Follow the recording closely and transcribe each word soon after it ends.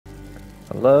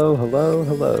Hello, hello,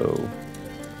 hello.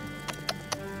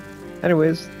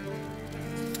 Anyways,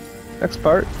 next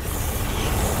part.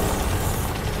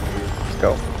 Let's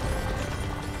go.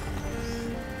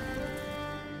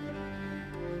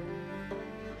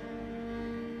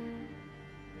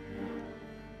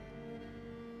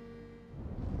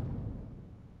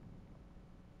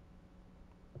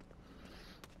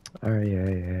 Oh yeah,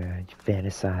 yeah. You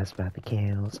fantasize about the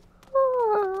candles.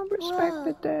 Oh, respect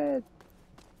the dead.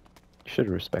 You should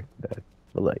respect the dead.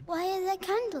 But like, why are there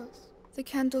candles? The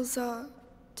candles are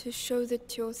to show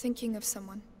that you're thinking of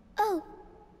someone. Oh,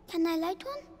 can I light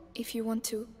one? If you want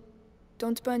to.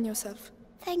 Don't burn yourself.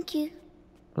 Thank you.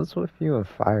 what's with you and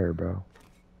fire, bro?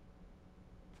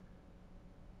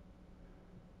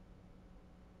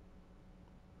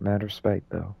 Mad respect,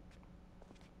 though.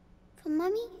 For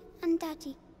Mummy and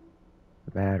Daddy.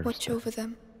 Mad Watch respect. over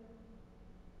them.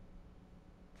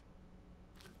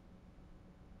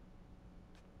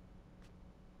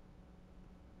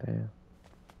 Damn.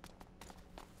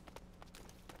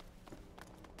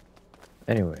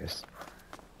 Anyways.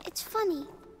 It's funny,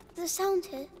 the sound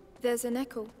here. There's an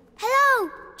echo. Hello!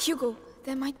 Hugo,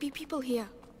 there might be people here.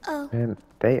 Oh. Man,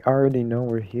 they already know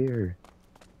we're here.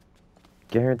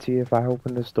 Guarantee if I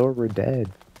open this door, we're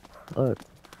dead. Look.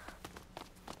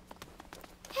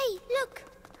 Hey, look!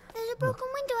 There's a broken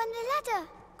window and a ladder.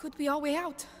 Could be our way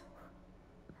out.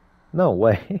 No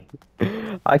way.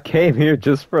 I came here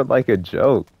just for like a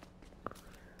joke.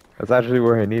 That's actually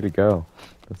where I need to go.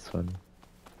 That's funny.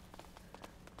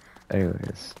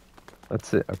 Anyways.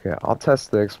 That's it. Okay, I'll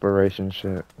test the exploration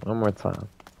shit one more time.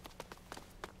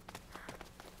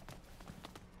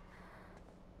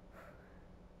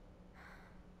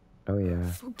 Oh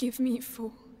yeah. Forgive me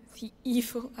for the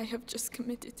evil I have just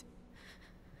committed.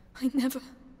 I never...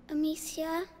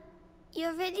 Amicia,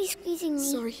 you're really squeezing me.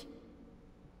 Sorry.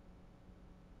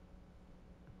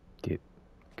 Dude,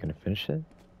 gonna finish it?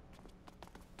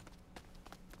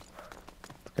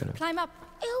 It's gonna... Climb up.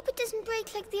 I hope it doesn't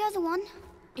break like the other one.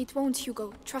 It won't,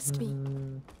 Hugo. Trust me.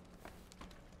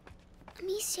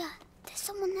 Amicia, there's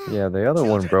someone there. Yeah, the other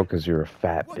one broke because you're a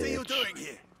fat What are you bitch. doing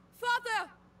here? Father!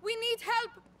 We need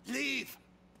help! Leave!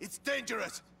 It's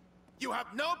dangerous! You have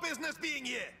no business being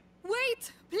here!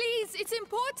 Wait! Please! It's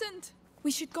important! We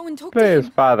should go and talk Please, to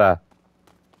him. Father.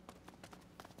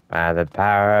 By the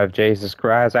power of Jesus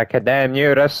Christ, I condemn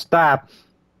you to stop.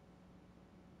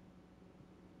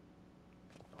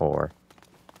 Whore.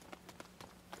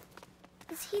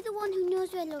 Is he the one who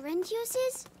knows where Laurentius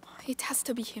is? It has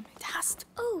to be him. It has to.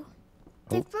 Oh,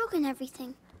 they've broken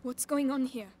everything. What's going on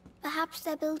here? Perhaps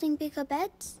they're building bigger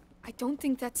beds? I don't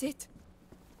think that's it.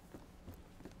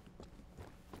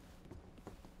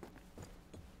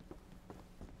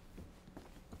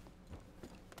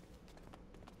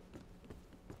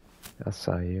 I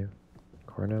saw you.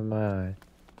 Corner of my eye.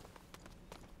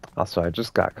 Also, I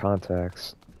just got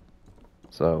contacts.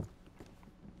 So,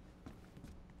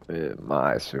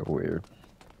 my eyes feel weird.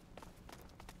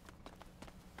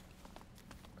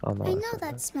 I know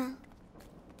that smell.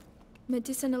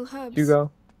 Medicinal herbs.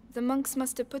 Hugo? The monks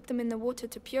must have put them in the water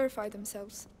to purify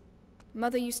themselves.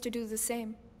 Mother used to do the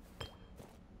same.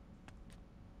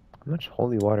 How much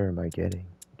holy water am I getting?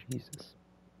 Jesus.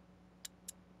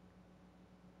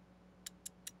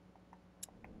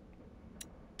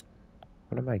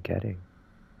 What am I getting?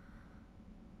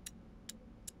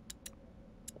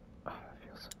 Oh, that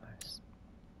feels so nice.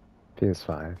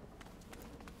 PS5.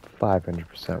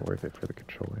 500% worth it for the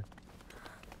controller.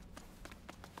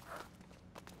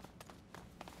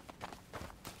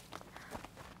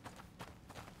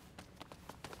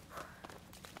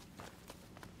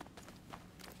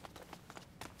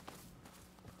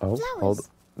 Oh, Flowers. hold.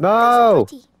 No!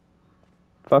 Pretty.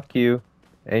 Fuck you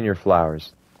and your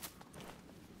flowers.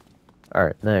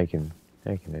 Alright, now you can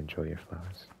enjoy your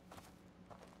flowers.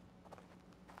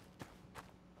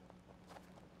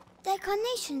 They're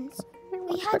carnations.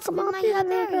 We had some in my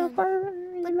herbarium,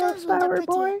 but those ones are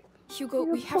prettier. Hugo,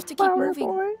 we have to keep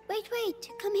moving. Wait,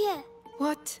 come here.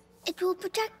 What? It will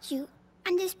protect you,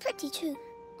 and it's pretty too.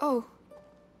 Oh.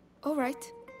 All right.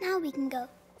 Now we can go.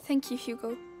 Thank you,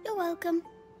 Hugo. You're welcome.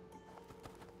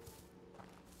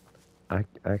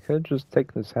 I could just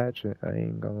take this hatchet, I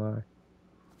ain't gonna lie.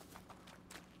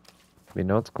 You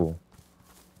know it's cool.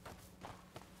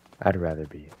 I'd rather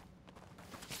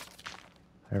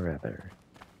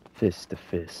fist to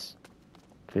fist,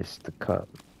 fist to cup,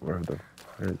 whatever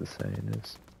the saying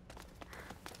is.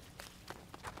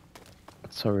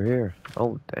 What's over here?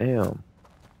 Oh damn.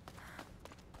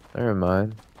 Never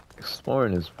mind.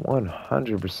 Exploring is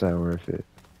 100% worth it.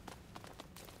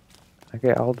 I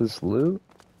get all this loot?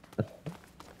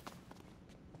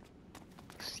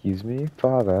 Excuse me,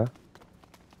 Father.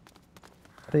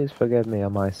 Please forgive me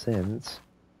of my sins.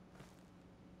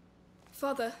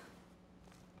 Father,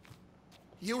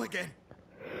 You again.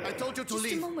 I told you to just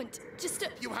leave. a moment. Just a...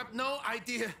 You have no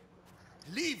idea.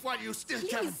 Leave while you still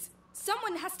can. Please,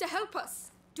 someone has to help us.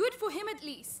 Do it for him at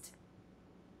least.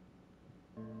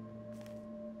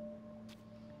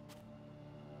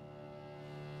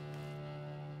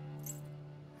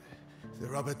 The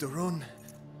Robert de Rune,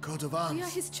 coat of arms. We are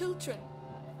his children.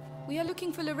 We are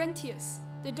looking for Laurentius,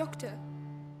 the doctor.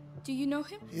 Do you know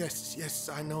him? Yes, yes,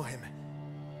 I know him.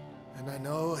 And I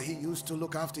know he used to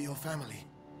look after your family.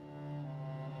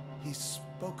 He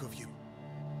spoke of you.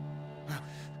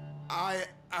 I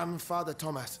am Father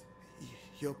Thomas.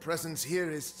 Your presence here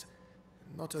is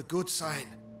not a good sign.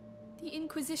 The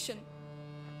Inquisition.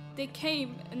 They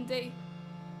came and they...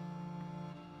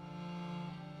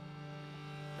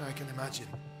 I can imagine.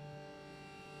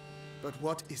 But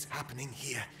what is happening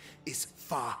here is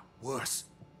far worse.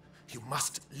 You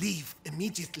must leave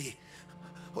immediately,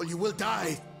 or you will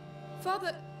die.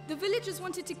 Father, the villagers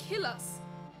wanted to kill us.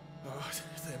 Oh,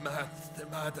 they're mad, they're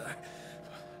mad.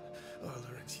 Oh,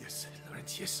 Laurentius,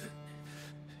 Laurentius.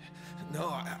 No,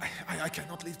 I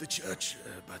cannot leave the church,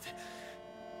 but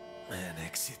an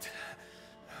exit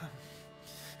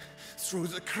through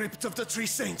the crypt of the Three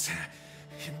Saints.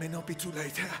 It may not be too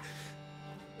late.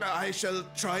 I shall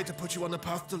try to put you on the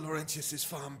path to Laurentius's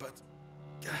farm, but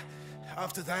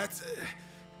after that,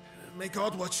 may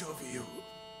God watch over you.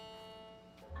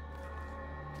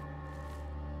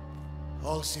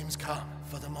 All seems calm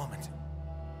for the moment.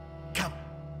 Come.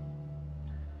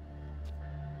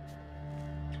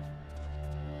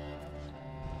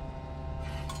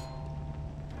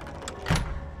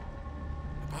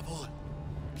 Above all,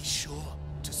 be sure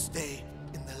to stay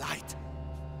in the light.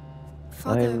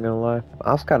 I ain't Father, gonna lie.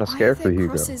 I was kind of why are scared for there Hugo.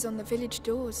 crosses on the village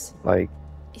doors? Like,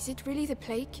 Is it really the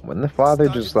plague? when the father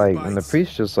Started just with like, when the bites.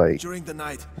 priest just like, During the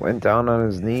night, went down on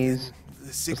his knees the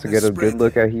just to sickness get a spread. good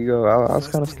look at Hugo, I was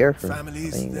First kind of in scared for him. I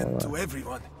families, ain't then gonna to lie.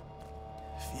 everyone.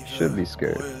 Fever, Should be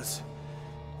scared. boils.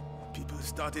 People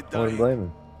started I wouldn't dying. blame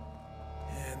him.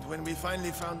 And when we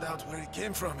finally found out where it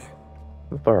came from,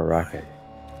 Throw a rocket.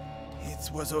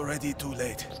 it was already too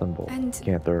late. Simple. And-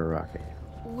 Can't throw a rocket.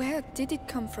 Where did it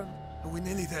come from? We're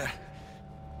nearly there.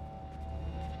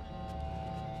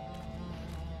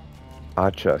 I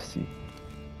trust you.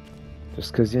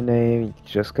 Just cause your name,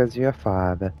 just cause you're a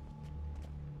father.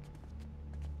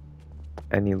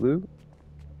 Any loot?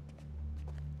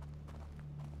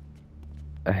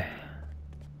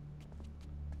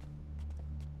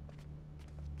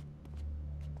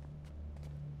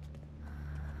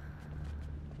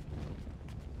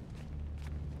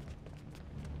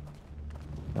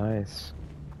 Nice.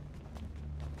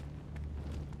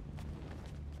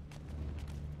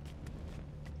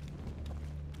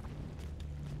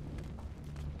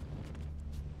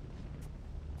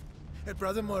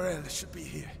 Brother Morel should be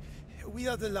here. We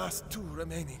are the last two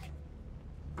remaining.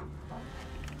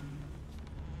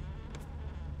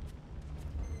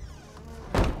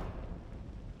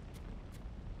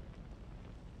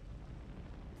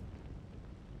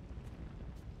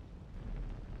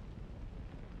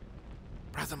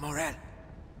 Brother Morel.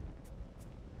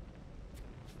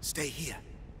 Stay here.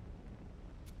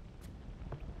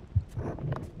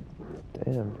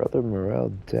 Damn, Brother Morel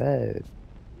dead.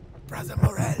 Brother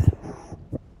Morel.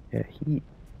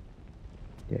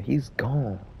 Yeah, he's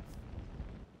gone.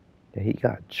 Yeah, he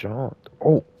got jumped.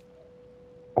 Oh,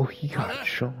 he got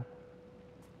jumped.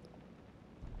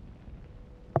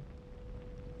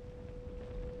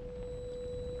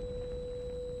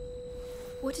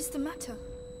 What is the matter?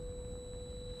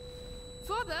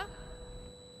 Father?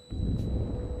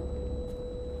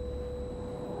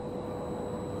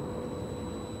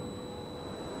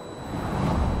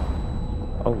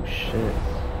 Oh shit.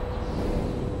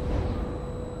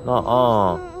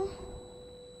 Nuh-uh.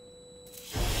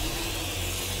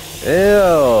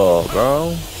 Ew,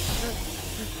 bro.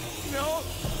 No!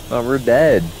 No, we're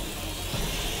dead.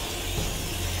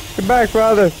 Get back,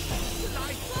 father.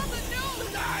 Father,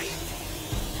 no! Light!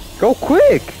 Go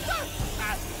quick.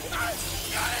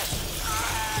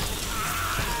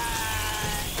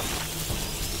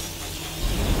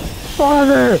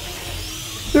 Father!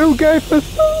 You gave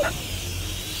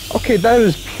us... Okay, that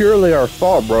is purely our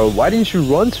fault, bro. Why didn't you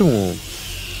run to him?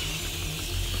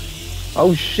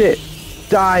 Oh shit.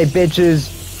 Die,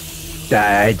 bitches.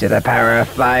 Die to the power of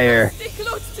fire. Stay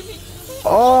close to me.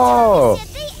 Oh!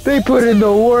 They put in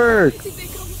the work. Where did they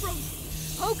come from?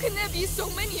 How can there be so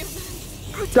many of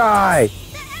them? Protect Die!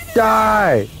 us.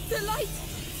 Die! The light.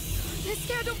 They're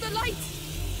scared of the light.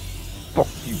 Fuck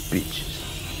you, bitches.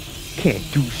 Can't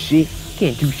do shit.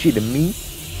 Can't do shit to me.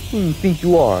 Who do you think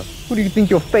you are? Who do you think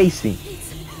you're facing?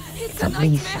 It's a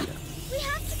nightmare. We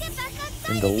have to get back outside.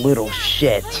 And the little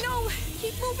shit. I know.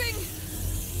 Keep moving.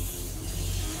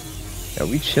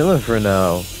 Yeah, we chilling for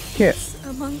now. Can't.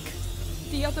 A monk.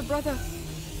 The other brother.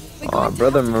 We're Aw, going to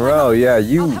brother have to climb Morel, up. yeah, I'll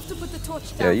you. have to put the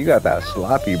torch down. Yeah, you got that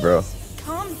sloppy, bro.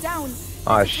 Calm down.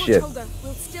 Aw, There's a shit. torch holder.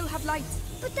 We'll still have light.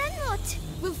 But then what?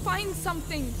 We'll find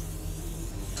something.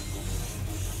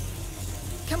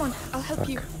 Come on, I'll help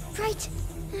you. Right.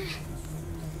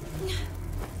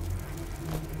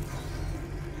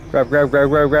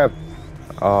 Grab.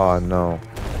 Oh, no.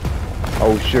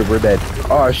 Oh, shit, we're dead.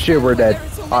 Oh, shit, we're dead.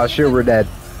 Oh, shit, we're dead.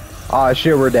 Oh,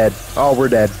 shit, we're dead. Oh, we're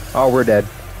dead. Oh, we're dead.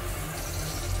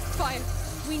 Fire.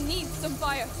 We need some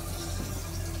fire.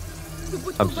 The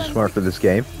wood I'm will too burn smart for quickly. this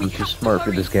game. We I'm too have to smart for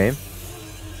hurry. this game.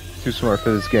 Too smart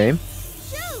for this game.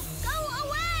 Shoo! Go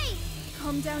away!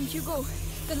 Calm down, Hugo.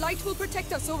 The light will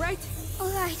protect us, all right? All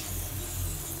right.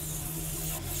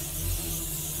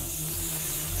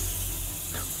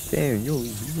 Damn, you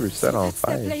were set on That's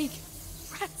their fire. plague.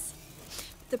 Rats.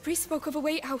 The priest spoke of a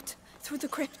way out through the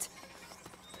crypt.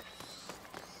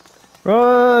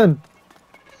 Run!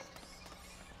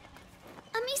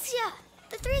 Amicia!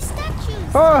 The 3 statues!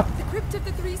 Ah! The crypt of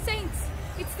the Three Saints.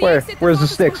 It's the Where? exit Where's the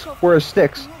father sticks? spoke of. Where's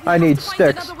sticks? We I have need to find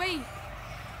sticks. another way.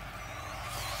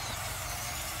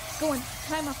 Go on,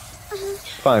 climb up.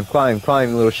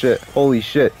 Climb, little shit. Holy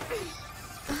shit.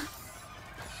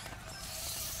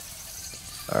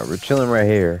 Alright, we're chilling right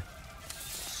here.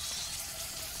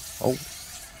 Oh.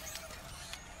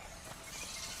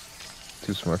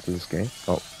 Too smart for this game.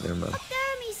 Oh, never mind. Up there,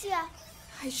 Amicia!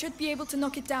 I should be able to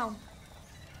knock it down.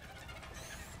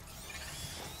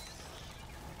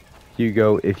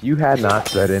 Hugo, if you had not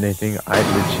said anything, I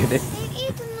legit, They've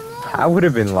eaten them all! I would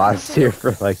have been lost here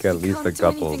for like at We least a can't do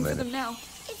couple of anything to them minutes. now.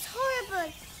 It's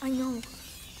horrible! I know.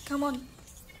 Come on.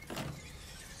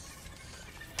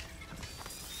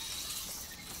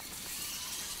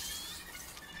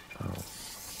 Oh,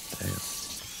 damn.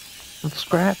 Let's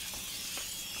scrap.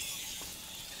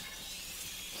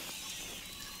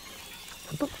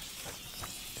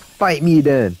 Fight me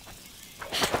then,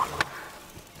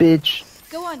 bitch,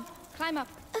 Go on, climb up.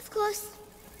 Of course.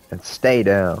 and stay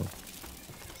down.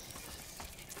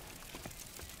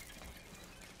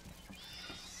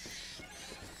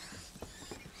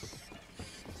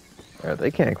 Alright,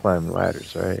 they can't climb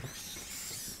ladders, right?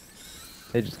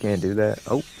 They just can't do that.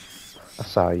 Oh, I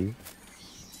saw you.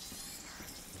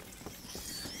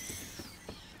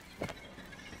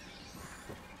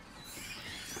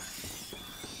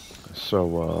 So,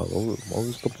 what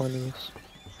was the point of this?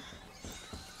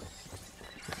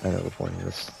 I know the point of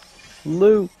this.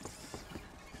 Loot!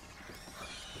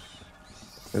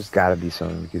 There's gotta be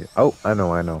something we could do. Oh, I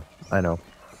know.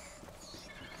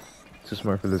 Too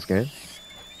smart for this game.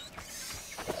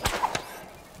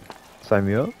 Sign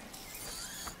me up.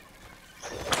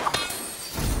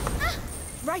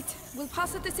 Right, we'll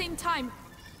pass at the same time.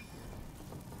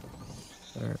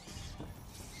 Alright.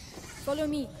 Follow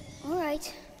me. All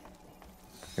right.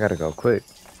 I gotta go quick,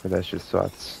 but that shit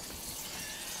starts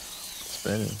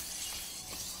spinning.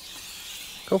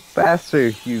 Go faster,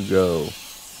 Hugo.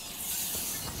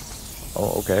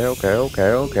 Oh,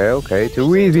 okay.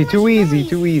 Too easy. Too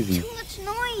much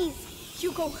noise!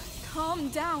 Hugo, calm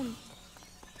down.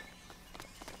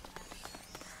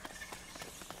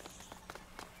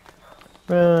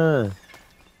 Run.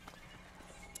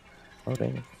 Oh,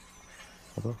 dang it.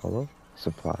 Hello.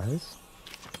 Supplies.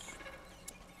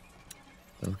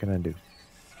 What can I do?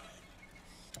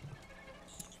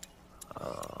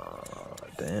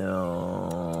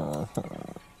 Damn.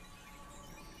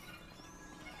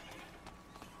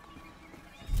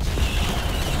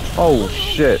 Oh,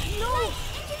 shit. No,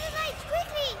 Into the light,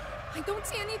 quickly! I don't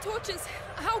see any torches.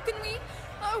 How can we?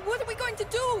 What are we going to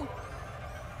do?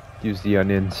 Use the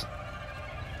onions.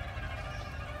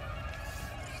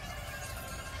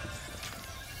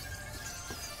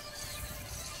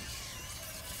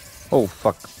 Oh,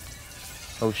 fuck.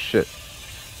 Oh, shit.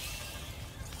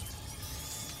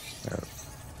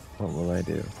 What will I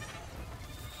do?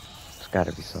 There's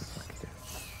gotta be something I can do.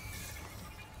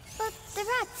 But the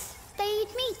rats, they eat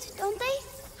meat, don't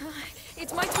they?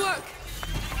 It might work.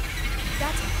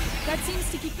 That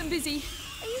seems to keep them busy.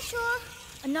 Are you sure?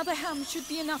 Another ham should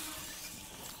be enough.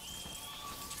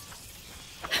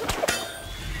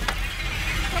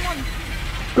 Come on.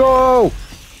 Go!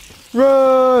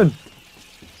 Run!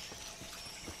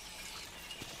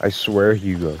 I swear,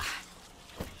 Hugo. Down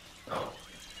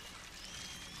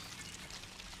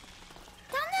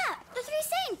there! The Three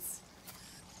Saints!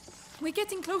 We're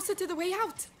getting closer to the way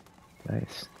out.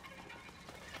 Nice.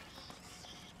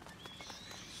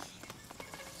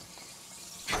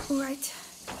 All right,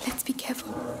 let's be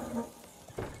careful.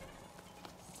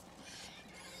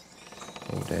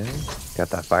 Oh, damn. Got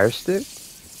that fire stick?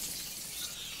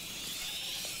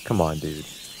 Come on, dude.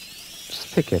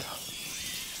 Just pick it up.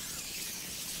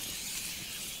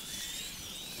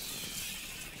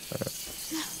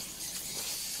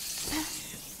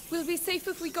 We'll be safe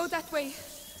if we go that way.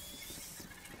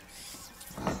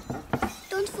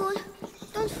 Don't fall.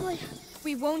 Don't fall.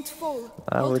 We won't fall.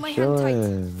 Ah, Hold we're my hand tight.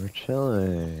 chilling. We're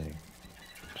chilling.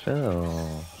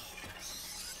 Chill.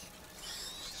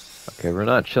 Okay, we're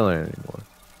not chilling anymore.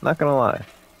 Not gonna lie.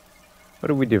 What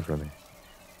do we do for me?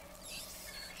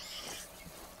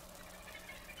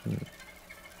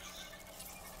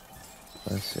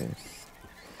 Let's see.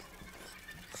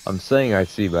 I'm saying I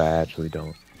see, but I actually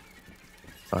don't.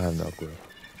 I have no clue.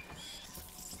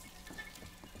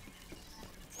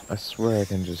 I swear I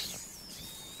can just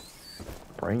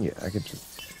bring it. I could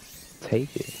just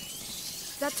take it.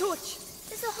 That torch.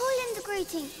 There's a hole in the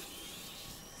grating.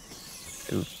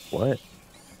 Dude, what?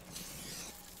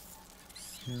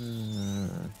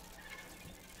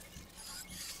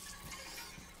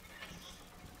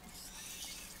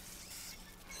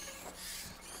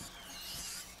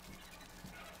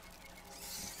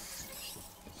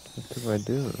 What do I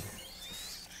do?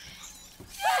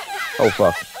 Oh,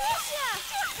 fuck.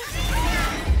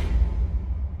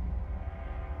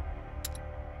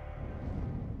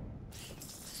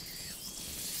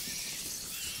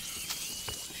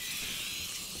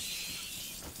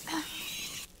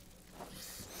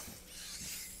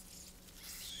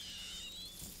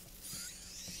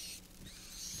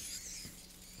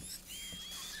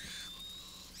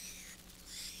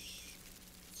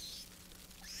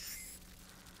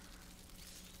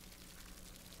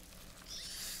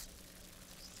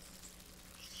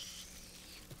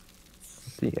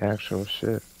 The actual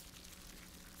shit.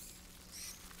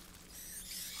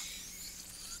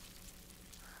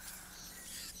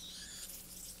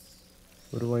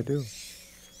 What do I do?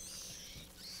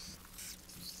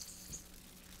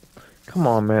 Come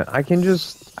on, man. I can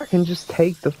just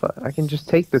take the I can just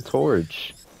take the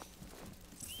torch.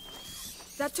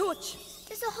 That torch.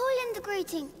 There's a hole in the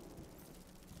grating.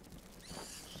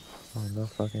 Oh, no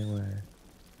fucking way.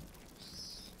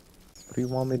 What do you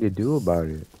want me to do about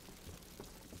it?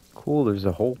 Cool, there's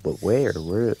a hole, but where?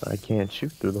 Where? I can't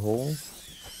shoot through the hole?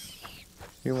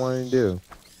 What do you want me to do?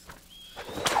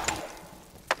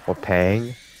 What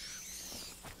pang?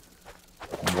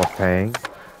 What pang?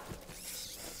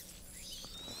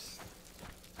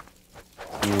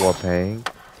 What pang?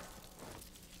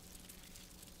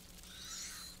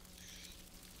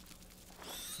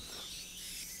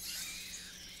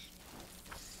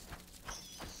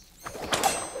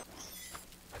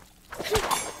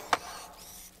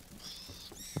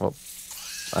 Well,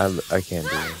 I can't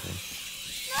do anything.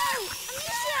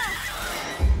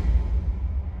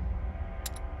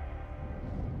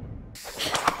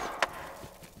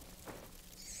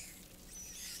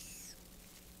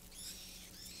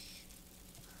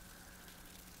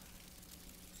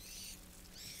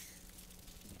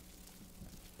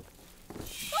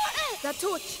 That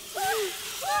torch.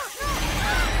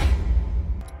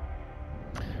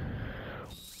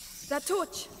 That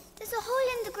torch. There's a hole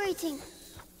in the grating.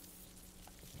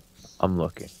 I'm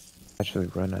looking. Actually,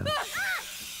 run out.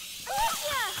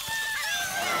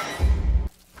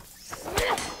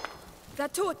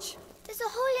 That torch. There's a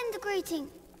hole in the grating.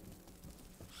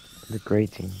 The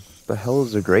grating. The hell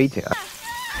is a grating?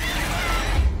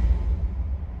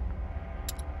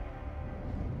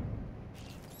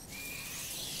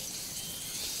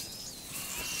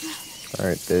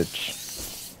 Alright,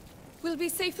 bitch. We'll be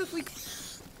safe if we...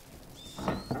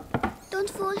 Don't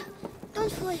fall.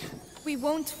 Don't fall. We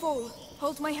won't fall.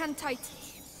 Hold my hand tight.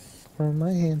 Hold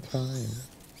my hand tight.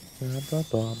 Blah blah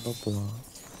blah blah blah.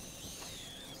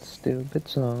 Stupid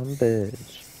son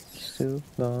bitch. Stoop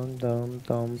dum dum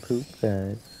dum poop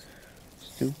bed.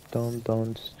 Stoop dum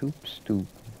dum stoop stoop.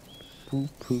 Poop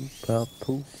poop pop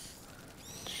poop.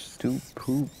 Stoop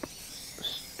poop.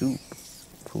 Stoop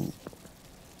poop.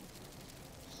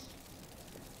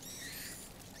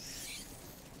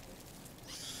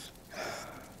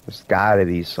 There's gotta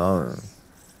be something.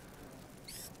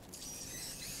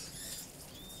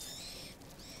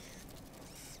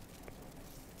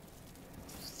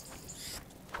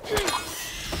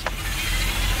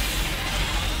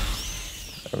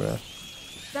 Okay.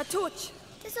 That torch.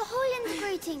 There's a hole in the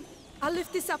grating. I'll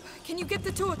lift this up. Can you get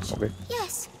the torch? Okay.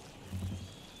 Yes.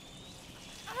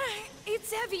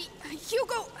 It's heavy.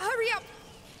 Hugo, hurry up.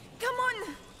 Come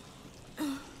on.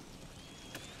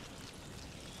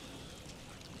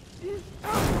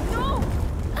 No!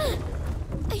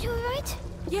 Are you alright?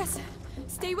 Yes.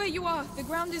 Stay where you are. The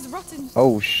ground is rotten.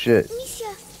 Oh shit.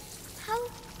 Amicia,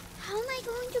 how am I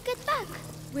going to get back?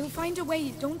 We'll find a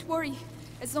way. Don't worry.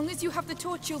 As long as you have the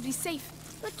torch, you'll be safe.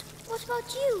 But what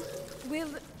about you? We'll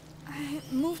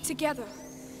move together.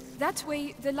 That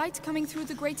way, the light coming through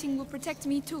the grating will protect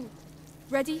me too.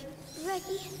 Ready?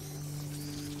 Ready?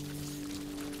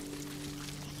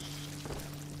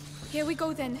 Here we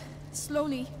go then.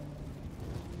 Slowly.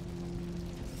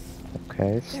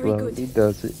 Okay, Very slowly good.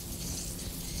 does it.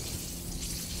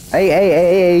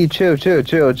 Hey, chill.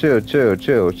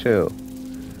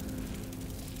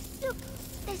 Look,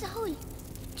 there's a hole.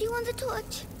 Do you want the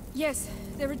torch? Yes,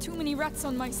 there are too many rats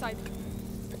on my side.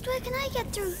 But where can I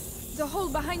get through? The hole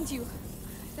behind you.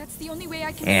 That's the only way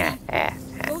I can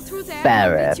see. Go through there and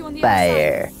I'll meet you on the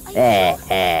Fire. other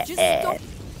side. Just stop.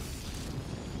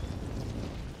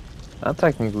 I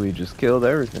technically just killed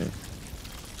everything.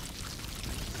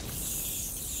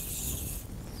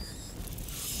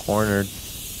 Cornered.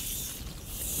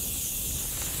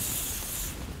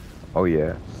 Oh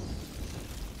yeah.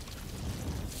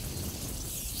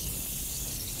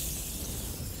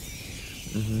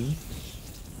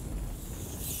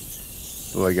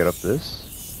 Do I get up this?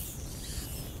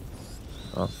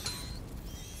 Oh.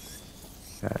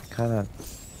 Yeah, I kinda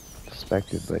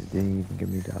suspected, but it didn't even give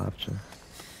me the option.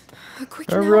 Quick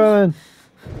now. Run!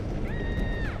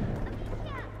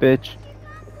 Bitch.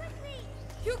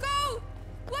 Hugo!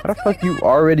 What's How the fuck going you on?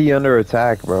 already under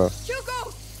attack, bro?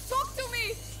 Hugo! Talk to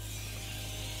me!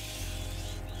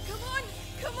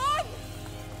 Come on!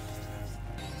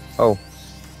 Oh.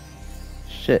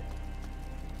 Shit.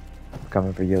 I'm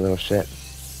coming for you, little shit.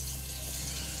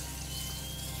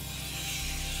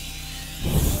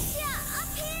 Amicia,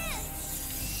 up here!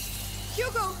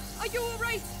 Hugo, are you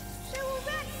alright? There were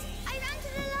rats. I ran to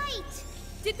the light.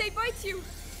 Did they bite you?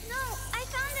 No, I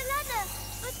found a ladder,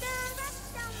 but there are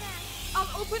rats down there.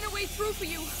 I'll open a way through for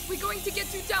you. We're going to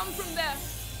get you down from there.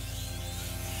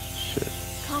 Shit.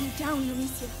 Calm down,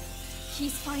 Amicia.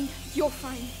 He's fine. You're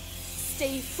fine.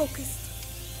 Stay focused.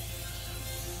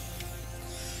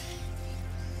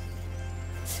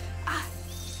 Ah,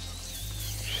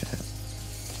 Shit.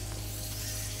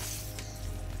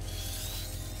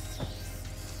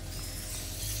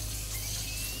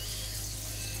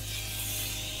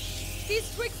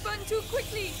 these twigs burn too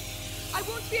quickly. I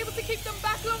won't be able to keep them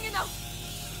back long enough.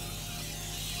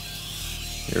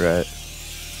 You're right.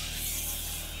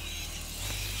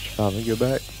 Should probably go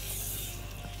back.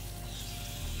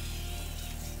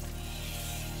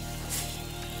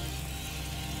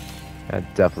 I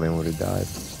definitely would have died.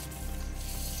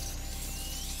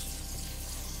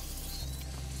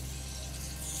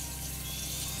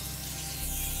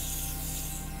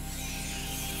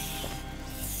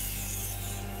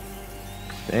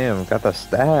 Damn, got the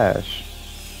stash.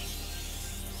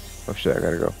 Oh shit, I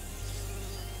gotta go.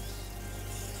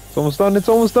 It's almost done, it's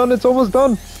almost done, it's almost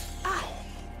done!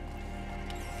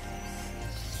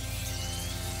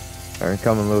 Alright,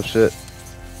 coming, little shit.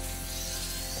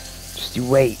 Just you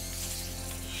wait.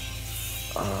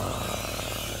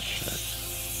 Ah, shit.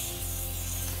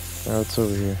 Now it's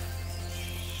over here.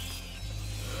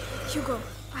 Hugo,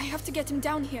 I have to get him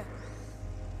down here.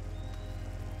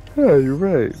 Yeah, you're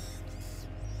right.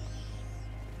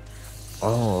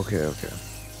 Oh, okay.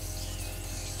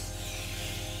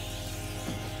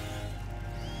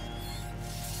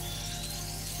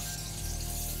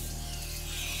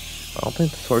 I don't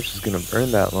think the torch is gonna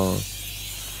burn that long.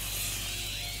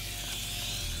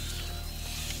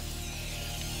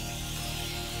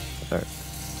 Alright.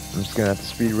 I'm just gonna have to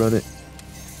speed run it.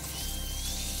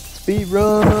 Speed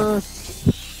run!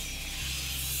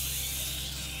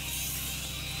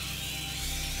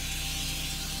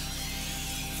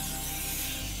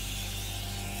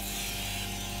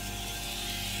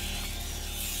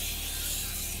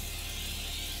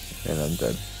 And I'm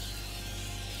dead.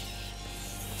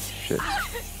 Shit.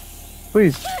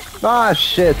 Please. Ah,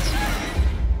 shit.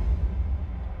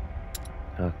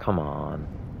 Oh, come on.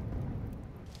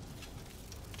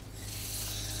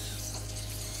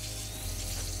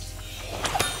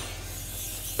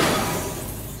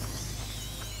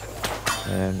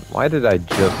 And why did I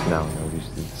just now notice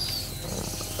this?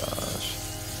 Oh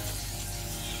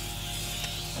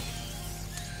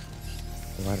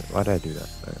my gosh. Why did I do that?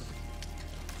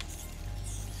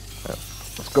 Alright,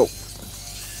 let's go.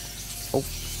 Oh.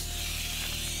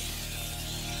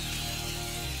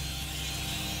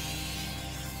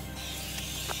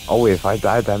 Oh wait, if I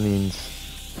died, that means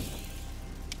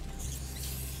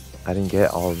I didn't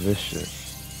get all of this shit.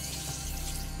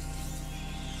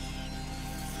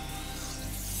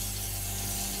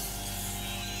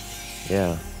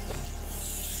 Yeah.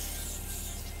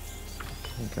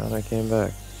 Thank God I came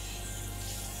back.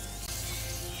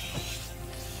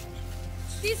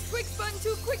 These twigs burn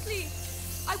too quickly.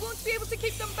 I won't be able to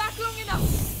keep them back long enough.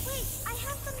 Wait, I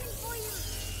have something for you.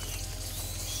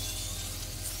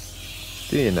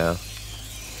 Do you now?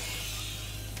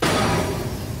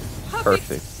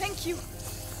 Perfect. Thank you.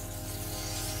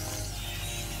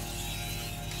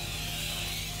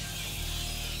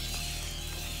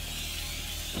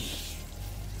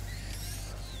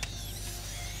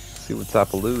 See what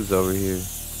type of loot's over here.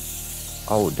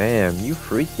 Oh damn, you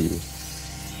freaky.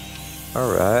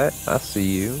 Alright, I see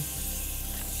you.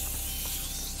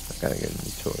 I gotta get a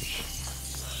new torch.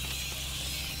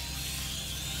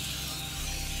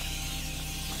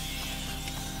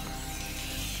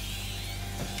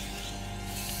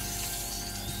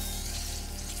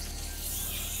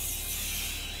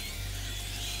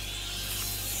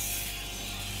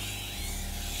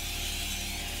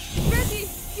 Ready?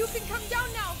 You can come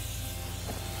down now.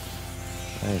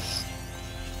 Nice.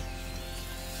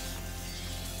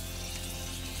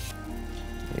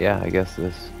 Yeah, I guess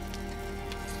this.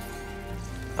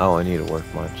 Oh, I need a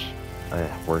workbench.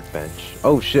 Workbench.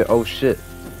 Oh shit, oh shit.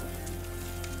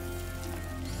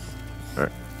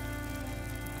 Alright.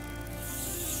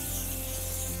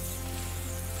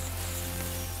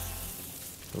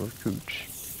 Oh, cooch.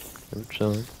 We're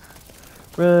chilling.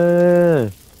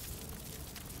 Run!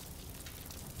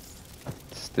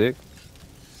 Stick.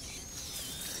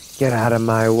 Get out of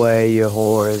my way, you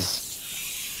whores.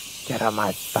 Get out of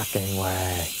my fucking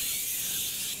way.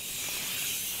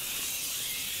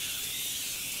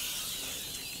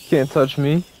 Can't touch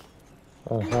me.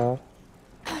 Uh-huh.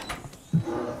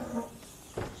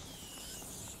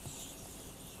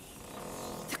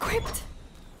 The crypt.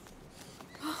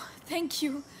 Oh, thank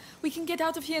you. We can get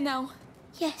out of here now.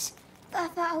 Yes,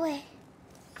 far away.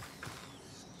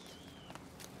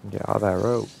 Get out of that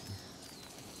rope.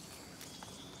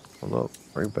 Hello,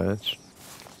 workbench.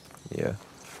 Yeah.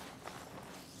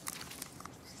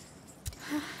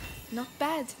 Not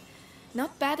bad.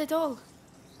 Not bad at all.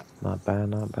 Not bad,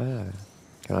 not bad.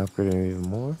 Can I upgrade it even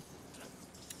more?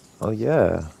 Oh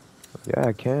yeah. Yeah,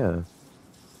 I can.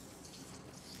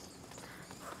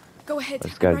 Go ahead. I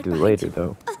just I'm gotta right do it behind later you.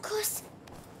 though. Of course.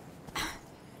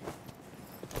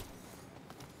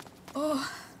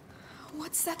 Oh,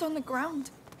 what's that on the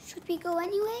ground? Should we go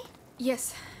anyway?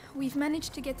 Yes, we've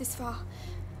managed to get this far.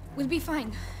 We'll be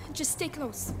fine. Just stay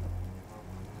close.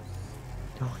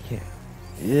 Oh yeah.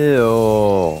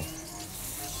 Ew.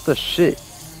 What the shit?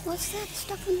 What's that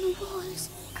stuff on the walls?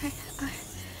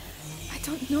 I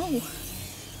don't know.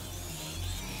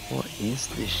 What is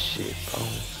this shit, bro?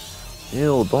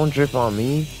 Ew, don't drip on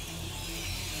me.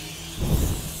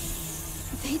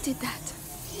 They did that.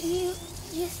 You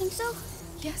think so?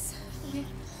 Yes,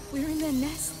 we're in their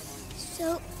nest.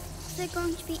 So, they're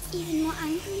going to be even more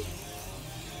angry?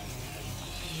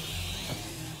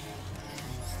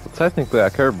 Well, technically, I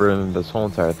could burn this whole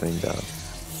entire thing down.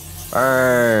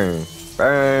 Burn!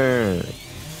 Burn!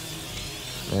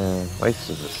 Man,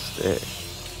 wasted a stick.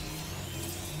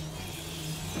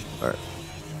 Alright.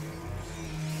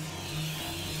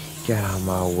 Get out of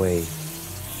my way.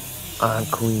 I'm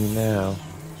queen now.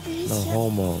 No Alicia,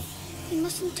 homo. we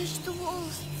mustn't touch the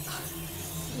walls.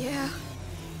 Yeah.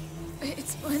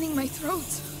 It's burning my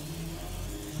throat.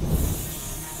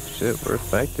 Shit, we're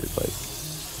affected. Like,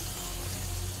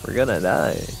 we're gonna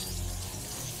die.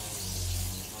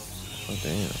 Oh,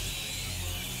 damn.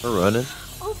 We're running.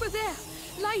 Over there!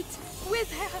 Light!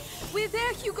 We're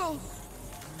there, Hugo!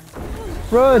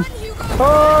 Run! Hugo!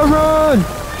 Oh, run!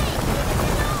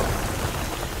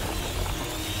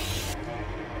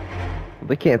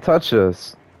 They can't touch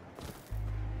us.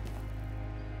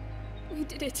 We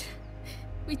did it.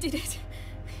 We did it.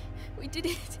 We did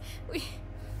it.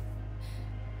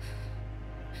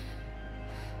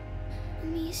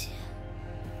 Amicia,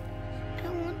 I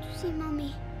want to see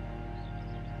Mommy.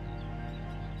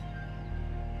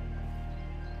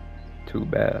 Too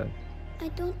bad. I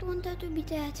don't want her to be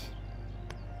dead.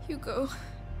 Hugo.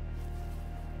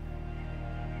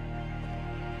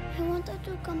 I want her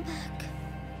to come back.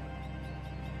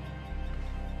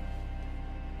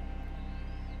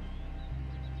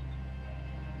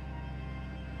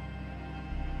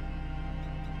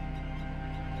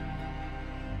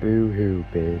 Boo-hoo,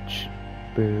 bitch.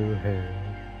 Boo-hoo.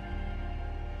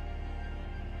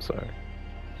 Sorry.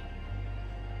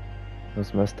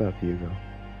 That's messed up, Hugo.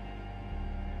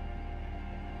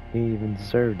 He even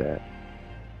deserved that.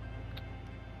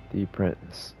 The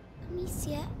apprentice.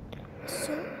 Amicia,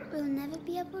 so we'll never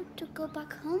be able to go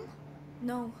back home?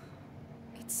 No.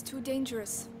 It's too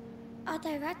dangerous. Are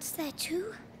there rats there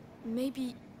too?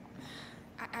 Maybe...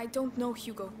 I don't know,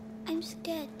 Hugo. I'm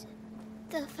scared.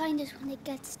 They'll find us when they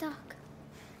get stuck.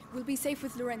 We'll be safe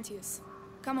with Laurentius.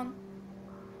 Come on.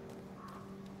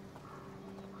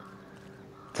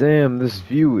 Damn, this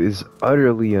view is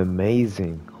utterly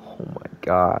amazing. Oh my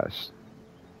gosh.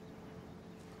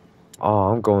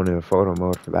 Oh, I'm going in photo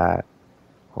mode for that.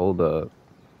 Hold up.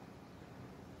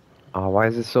 Oh, why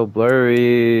is it so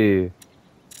blurry?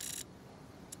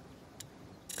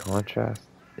 Contrast?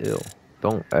 Ill.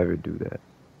 Don't ever do that.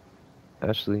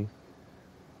 Actually,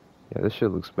 yeah, this shit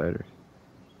looks better.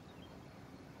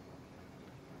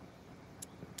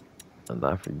 And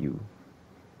not for you.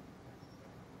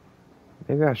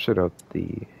 Maybe I should up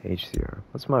the HDR.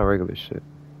 What's my regular shit?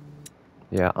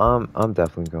 Yeah, I'm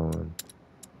definitely going.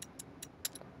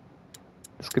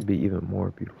 This could be even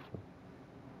more beautiful.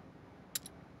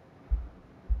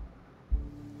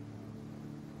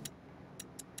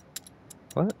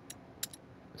 What?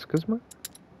 Excuse me?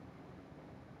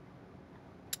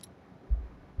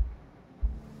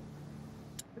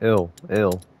 Ill.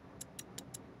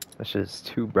 That shit is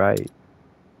too bright.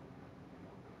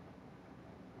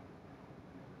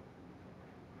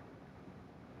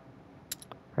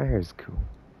 Right here is cool.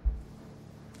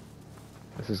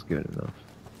 This is good enough.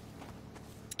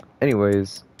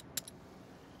 Anyways.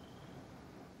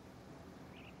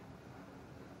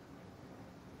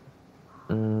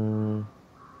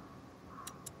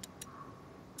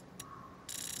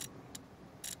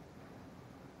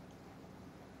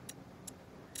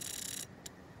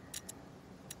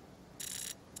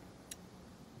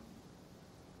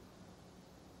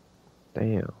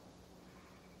 Damn.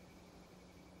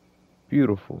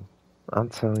 Beautiful. I'm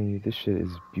telling you, this shit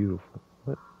is beautiful.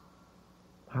 What?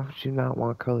 How would you not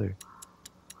want color?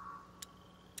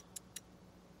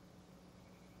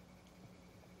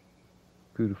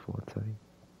 Beautiful, I tell you.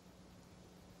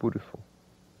 Beautiful.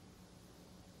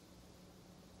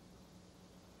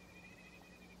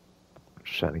 I'm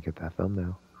just trying to get that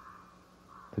thumbnail,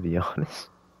 to be honest.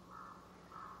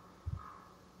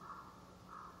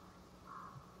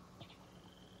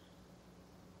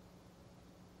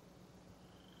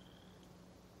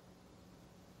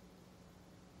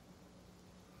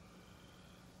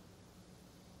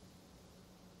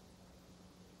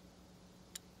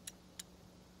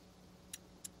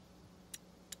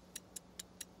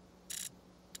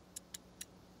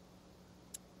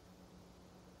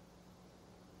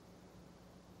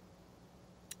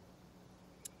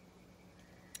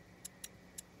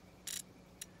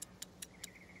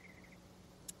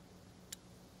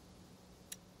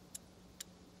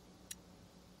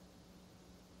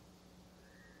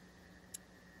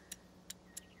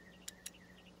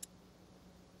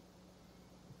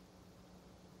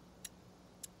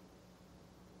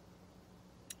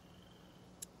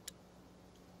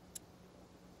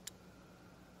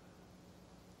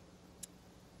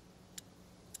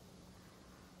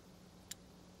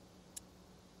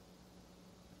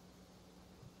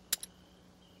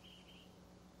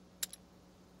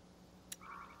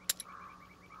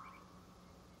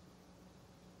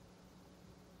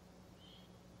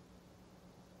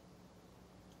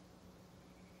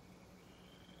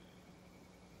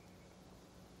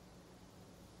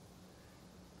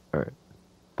 Alright.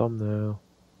 Thumbnail.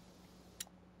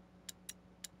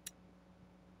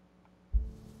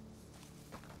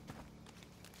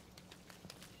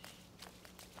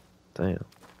 Damn.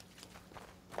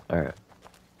 Alright.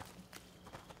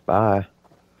 Bye.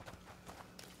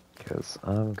 Because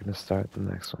I'm gonna start the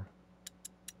next one.